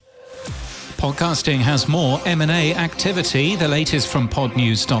Podcasting has more M&A activity. The latest from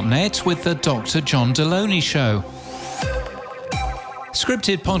podnews.net with the Dr. John Deloney Show.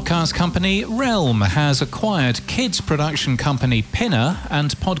 Scripted podcast company Realm has acquired kids production company Pinna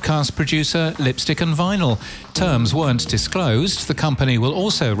and podcast producer Lipstick and Vinyl. Terms weren't disclosed. The company will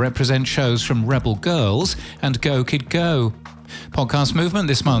also represent shows from Rebel Girls and Go Kid Go. Podcast movement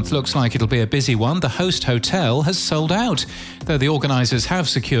this month looks like it'll be a busy one. The host hotel has sold out. Though the organisers have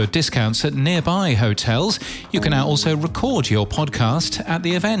secured discounts at nearby hotels, you can now also record your podcast at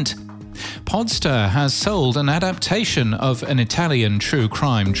the event. Podster has sold an adaptation of an Italian true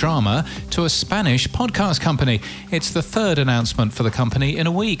crime drama to a Spanish podcast company. It's the third announcement for the company in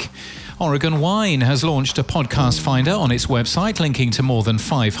a week. Oregon Wine has launched a podcast finder on its website, linking to more than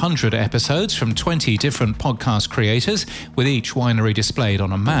 500 episodes from 20 different podcast creators, with each winery displayed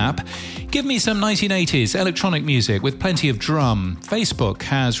on a map. Give me some 1980s electronic music with plenty of drum. Facebook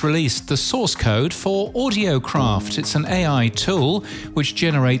has released the source code for AudioCraft. It's an AI tool which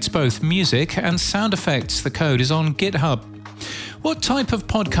generates both music and sound effects. The code is on GitHub. What type of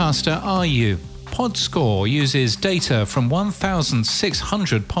podcaster are you? Podscore uses data from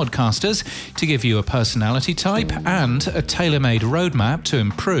 1,600 podcasters to give you a personality type and a tailor-made roadmap to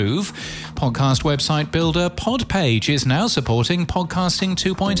improve. Podcast website builder Podpage is now supporting Podcasting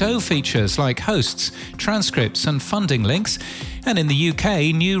 2.0 features like hosts, transcripts and funding links. And in the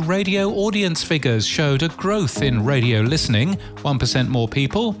UK, new radio audience figures showed a growth in radio listening, 1% more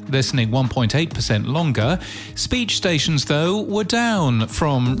people, listening 1.8% longer. Speech stations, though, were down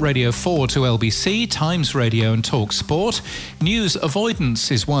from Radio 4 to LBC, Times Radio and Talk Sport. News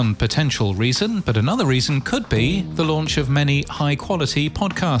avoidance is one potential reason, but another reason could be the launch of many high-quality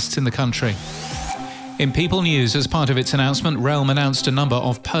podcasts in the country. In People News, as part of its announcement, Realm announced a number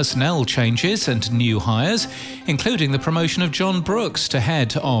of personnel changes and new hires, including the promotion of John Brooks to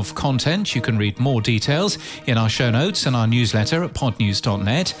head of content. You can read more details in our show notes and our newsletter at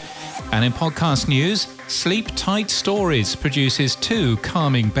podnews.net. And in podcast news, Sleep Tight Stories produces 2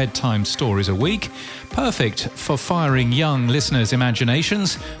 calming bedtime stories a week, perfect for firing young listeners'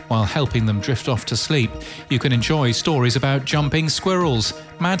 imaginations while helping them drift off to sleep. You can enjoy stories about jumping squirrels,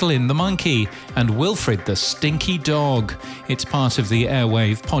 Madeline the monkey, and Wilfred the stinky dog. It's part of the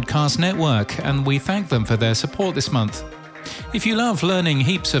Airwave Podcast Network, and we thank them for their support this month. If you love learning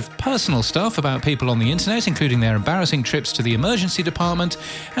heaps of personal stuff about people on the internet, including their embarrassing trips to the emergency department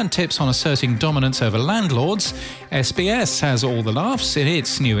and tips on asserting dominance over landlords, SBS has all the laughs in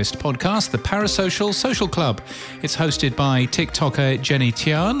its newest podcast, The Parasocial Social Club. It's hosted by TikToker Jenny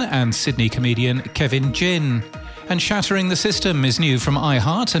Tian and Sydney comedian Kevin Jin. And Shattering the System is new from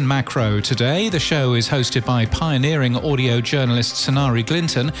iHeart and Macro today. The show is hosted by pioneering audio journalist Sonari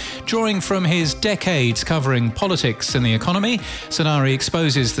Glinton. Drawing from his decades covering politics and the economy, Sonari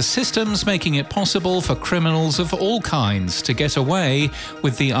exposes the systems making it possible for criminals of all kinds to get away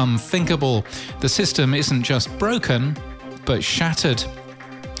with the unthinkable. The system isn't just broken, but shattered.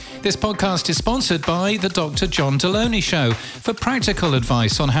 This podcast is sponsored by the Dr. John Deloney Show. For practical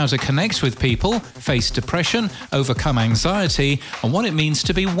advice on how to connect with people, face depression, overcome anxiety, and what it means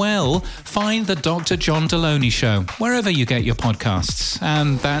to be well, find the Dr. John Deloney Show wherever you get your podcasts.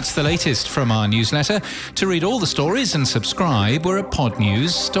 And that's the latest from our newsletter. To read all the stories and subscribe, we're at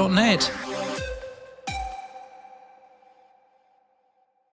podnews.net.